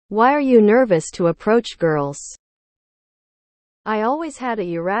Why are you nervous to approach girls? I always had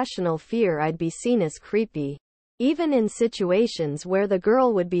a irrational fear I'd be seen as creepy, even in situations where the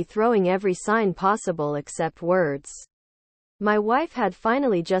girl would be throwing every sign possible except words. My wife had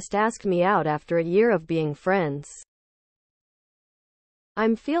finally just asked me out after a year of being friends.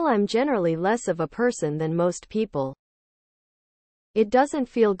 I'm generally less of a person than most people. It doesn't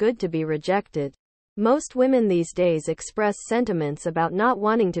feel good to be rejected. Most women these days express sentiments about not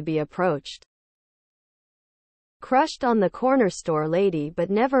wanting to be approached. Crushed on the corner store lady but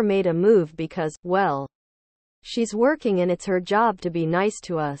never made a move because, well, she's working and it's her job to be nice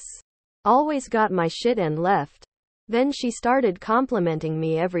to us. Always got my shit and left. Then she started complimenting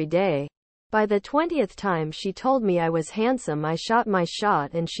me every day. By the 20th time she told me I was handsome, I shot my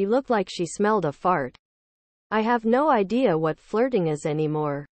shot and she looked like she smelled a fart. I have no idea what flirting is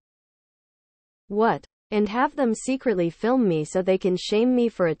anymore. What? And have them secretly film me so they can shame me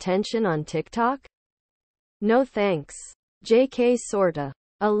for attention on TikTok? No thanks. JK sorta.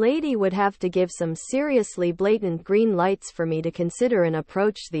 A lady would have to give some seriously blatant green lights for me to consider an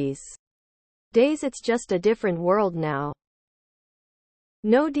approach these days. It's just a different world now.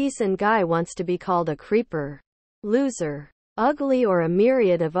 No decent guy wants to be called a creeper, loser, ugly, or a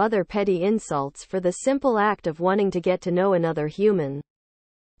myriad of other petty insults for the simple act of wanting to get to know another human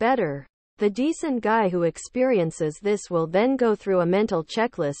better. The decent guy who experiences this will then go through a mental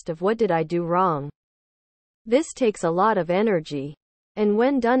checklist of what did I do wrong. This takes a lot of energy, and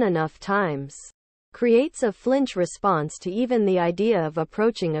when done enough times, creates a flinch response to even the idea of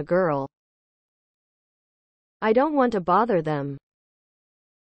approaching a girl. I don't want to bother them.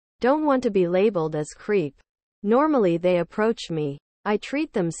 Don't want to be labeled as creep. Normally they approach me. I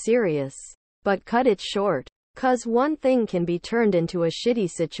treat them serious, but cut it short. 'Cause one thing can be turned into a shitty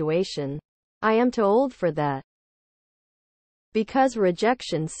situation. I am too old for that. Because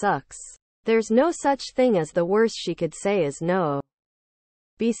rejection sucks. There's no such thing as the worst she could say is no.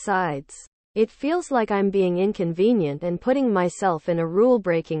 Besides, it feels like I'm being inconvenient and putting myself in a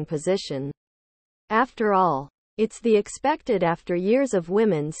rule-breaking position. After all, it's the expected after years of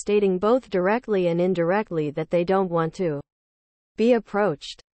women stating both directly and indirectly that they don't want to be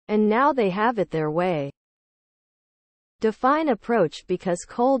approached. And now they have it their way. Define approach, because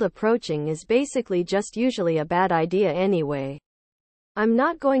cold approaching is basically just usually a bad idea anyway. I'm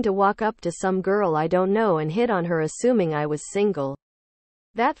not going to walk up to some girl I don't know and hit on her assuming I was single.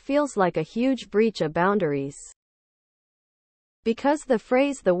 That feels like a huge breach of boundaries. Because the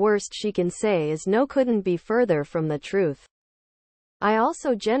phrase "the worst she can say is no" couldn't be further from the truth. I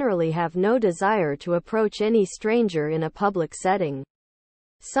also generally have no desire to approach any stranger in a public setting.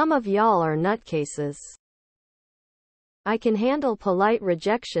 Some of y'all are nutcases. I can handle polite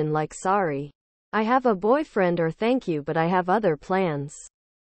rejection like "sorry, I have a boyfriend" or "thank you, but I have other plans."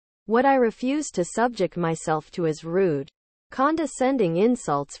 What I refuse to subject myself to is rude, condescending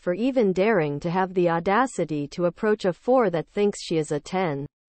insults for even daring to have the audacity to approach a 4 that thinks she is a 10.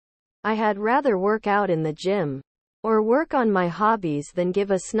 I had rather work out in the gym, or work on my hobbies, than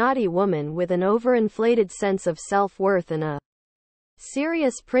give a snotty woman with an overinflated sense of self-worth and a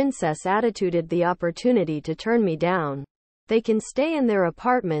serious princess attitude the opportunity to turn me down. They can stay in their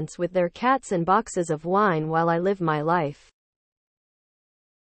apartments with their cats and boxes of wine while I live my life.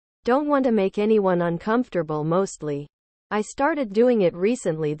 Don't want to make anyone uncomfortable mostly. I started doing it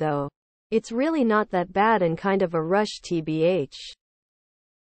recently though. It's really not that bad and kind of a rush tbh.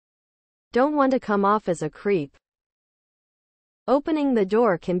 Don't want to come off as a creep. Opening the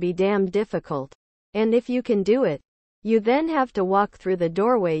door can be damn difficult. And if you can do it, you then have to walk through the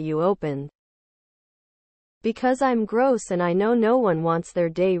doorway you opened. Because I'm gross and I know no one wants their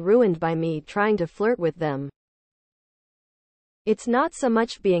day ruined by me trying to flirt with them. It's not so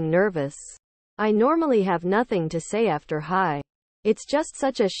much being nervous. I normally have nothing to say after hi. It's just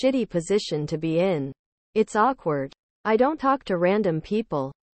such a shitty position to be in. It's awkward. I don't talk to random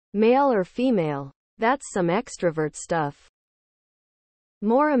people, male or female. That's some extrovert stuff.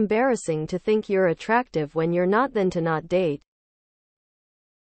 More embarrassing to think you're attractive when you're not than to not date.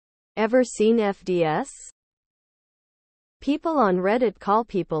 Ever seen FDS? People on Reddit call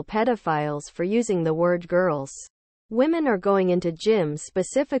people pedophiles for using the word girls. Women are going into gyms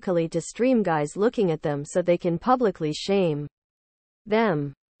specifically to stream guys looking at them so they can publicly shame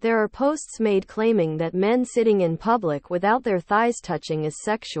them. There are posts made claiming that men sitting in public without their thighs touching is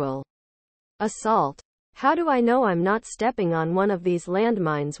sexual assault. How do I know I'm not stepping on one of these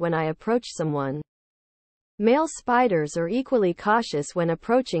landmines when I approach someone? Male spiders are equally cautious when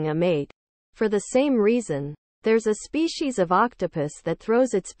approaching a mate. For the same reason, there's a species of octopus that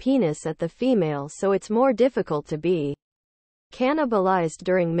throws its penis at the female, so it's more difficult to be cannibalized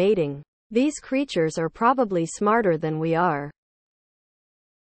during mating. These creatures are probably smarter than we are.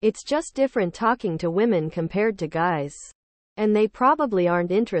 It's just different talking to women compared to guys. And they probably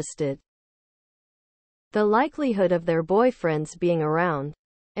aren't interested. The likelihood of their boyfriends being around,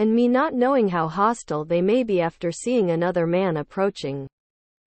 and me not knowing how hostile they may be after seeing another man approaching.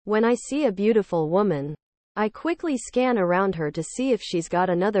 When I see a beautiful woman, I quickly scan around her to see if she's got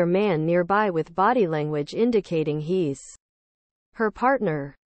another man nearby with body language indicating he's her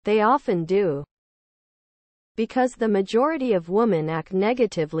partner. They often do. Because the majority of women act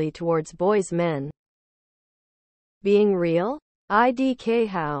negatively towards boys' men. Being real? IDK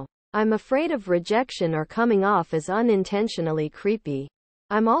how? I'm afraid of rejection or coming off as unintentionally creepy.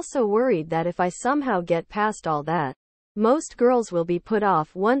 I'm also worried that if I somehow get past all that, most girls will be put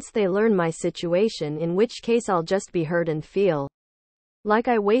off once they learn my situation, in which case I'll just be hurt and feel like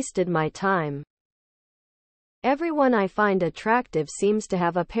I wasted my time. Everyone I find attractive seems to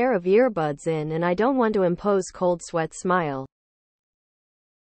have a pair of earbuds in, and I don't want to impose cold sweat smile.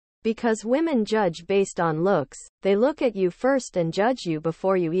 Because women judge based on looks, they look at you first and judge you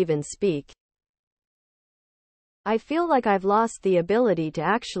before you even speak. I feel like I've lost the ability to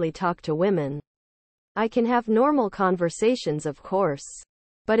actually talk to women. I can have normal conversations, of course.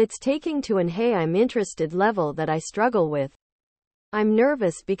 But it's taking to an "hey, I'm interested" level that I struggle with. I'm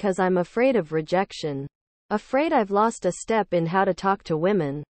nervous because I'm afraid of rejection. Afraid I've lost a step in how to talk to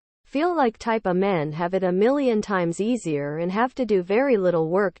women. Feel like type A men have it a million times easier and have to do very little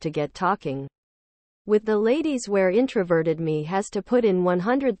work to get talking with the ladies, where introverted me has to put in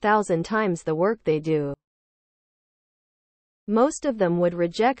 100,000 times the work they do. Most of them would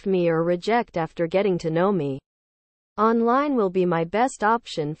reject me or reject after getting to know me. Online will be my best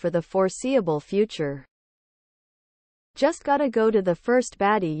option for the foreseeable future. Just gotta go to the first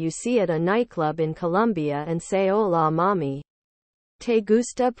baddie you see at a nightclub in Colombia and say "Hola mami. ¿Te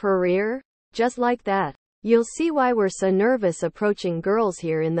gusta perrear?" Just like that. You'll see why we're so nervous approaching girls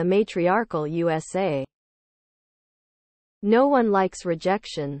here in the matriarchal USA. No one likes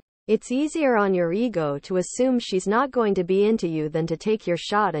rejection. It's easier on your ego to assume she's not going to be into you than to take your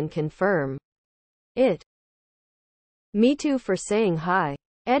shot and confirm it. Me too for saying hi.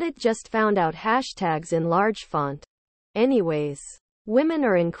 Edit just found out hashtags in large font. Anyways, women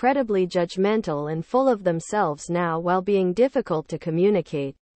are incredibly judgmental and full of themselves now while being difficult to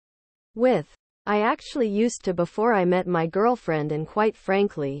communicate with. I actually used to before I met my girlfriend, and quite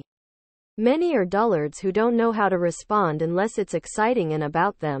frankly, many are dullards who don't know how to respond unless it's exciting and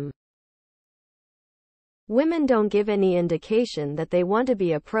about them. Women don't give any indication that they want to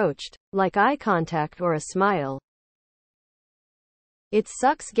be approached, like eye contact or a smile. It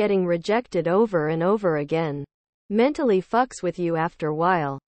sucks getting rejected over and over again. Mentally fucks with you after a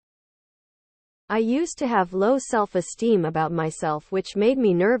while. I used to have low self-esteem about myself, which made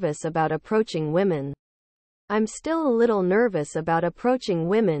me nervous about approaching women. I'm still a little nervous about approaching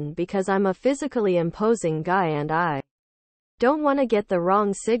women because I'm a physically imposing guy and I don't want to get the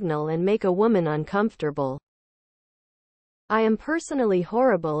wrong signal and make a woman uncomfortable. I am personally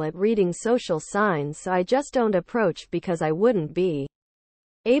horrible at reading social signs, so I just don't approach because I wouldn't be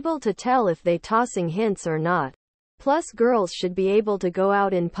able to tell if they tossing hints or not. Plus, girls should be able to go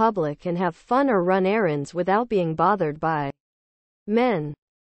out in public and have fun or run errands without being bothered by men.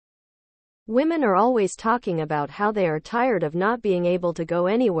 Women are always talking about how they are tired of not being able to go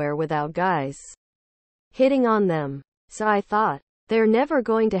anywhere without guys hitting on them. So I thought, they're never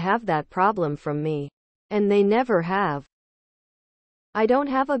going to have that problem from me. And they never have. I don't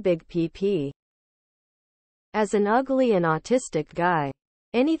have a big PP. As an ugly and autistic guy,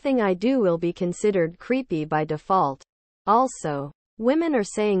 anything I do will be considered creepy by default. Also, women are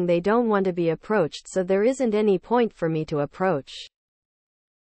saying they don't want to be approached, so there isn't any point for me to approach.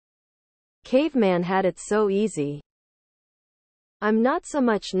 Caveman had it so easy. I'm not so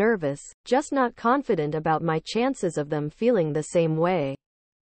much nervous, just not confident about my chances of them feeling the same way.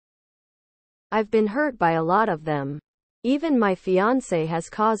 I've been hurt by a lot of them. Even my fiancé has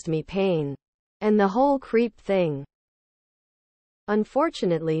caused me pain. And the whole creep thing.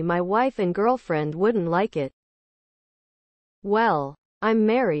 Unfortunately, my wife and girlfriend wouldn't like it. Well, I'm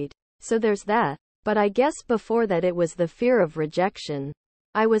married, so there's that. But I guess before that it was the fear of rejection.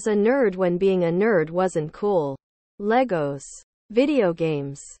 I was a nerd when being a nerd wasn't cool. Legos, video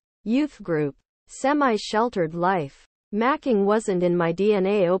games, youth group, semi-sheltered life. Macking wasn't in my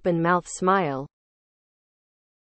DNA. Open mouth smile.